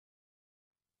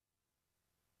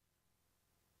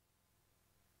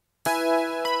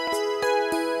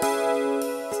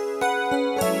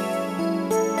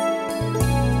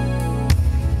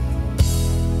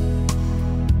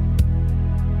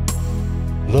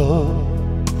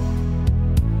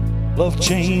Love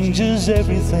changes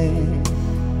everything,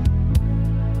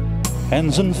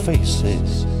 hands and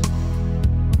faces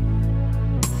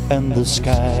and the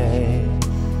sky.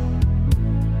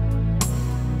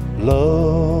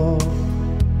 Love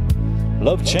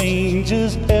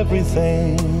changes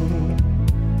everything,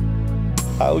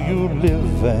 how you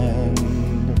live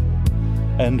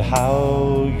and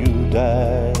how you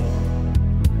die.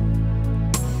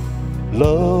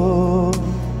 Love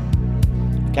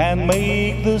can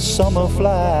make the summer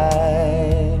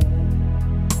fly,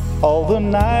 all the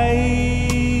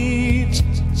nights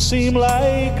seem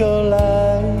like a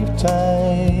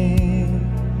lifetime.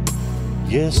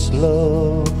 Yes,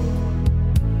 love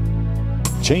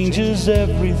changes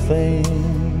everything,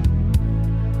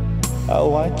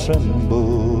 how I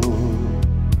tremble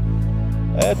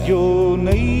at your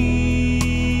name.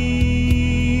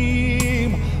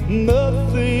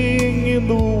 Nothing in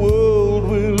the world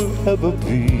will ever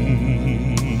be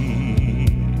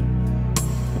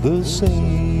the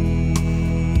same.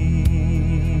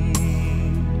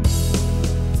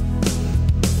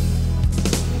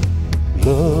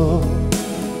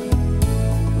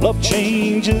 Love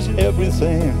changes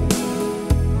everything.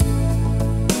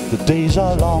 The days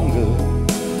are longer,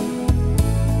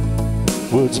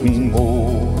 words mean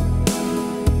more.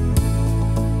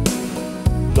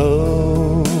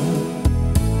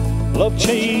 Love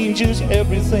changes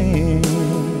everything,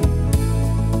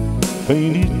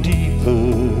 painted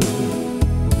deeper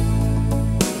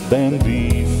than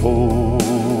before.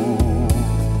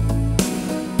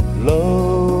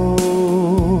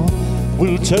 Love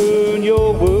will turn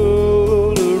your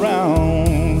world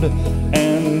around,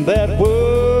 and that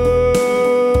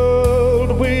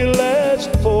world will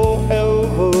last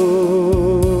forever.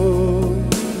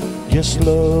 Yes,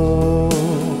 love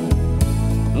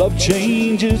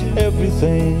changes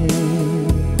everything,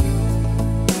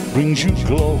 brings you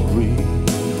glory,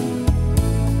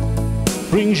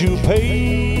 brings you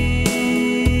pain.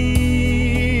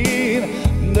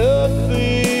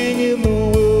 Nothing in the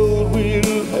world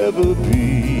will ever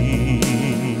be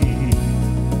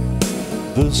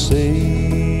the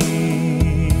same.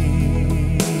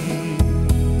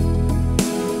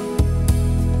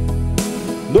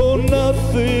 No,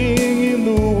 nothing in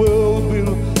the world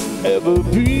will ever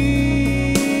be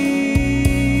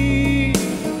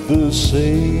the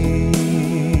same.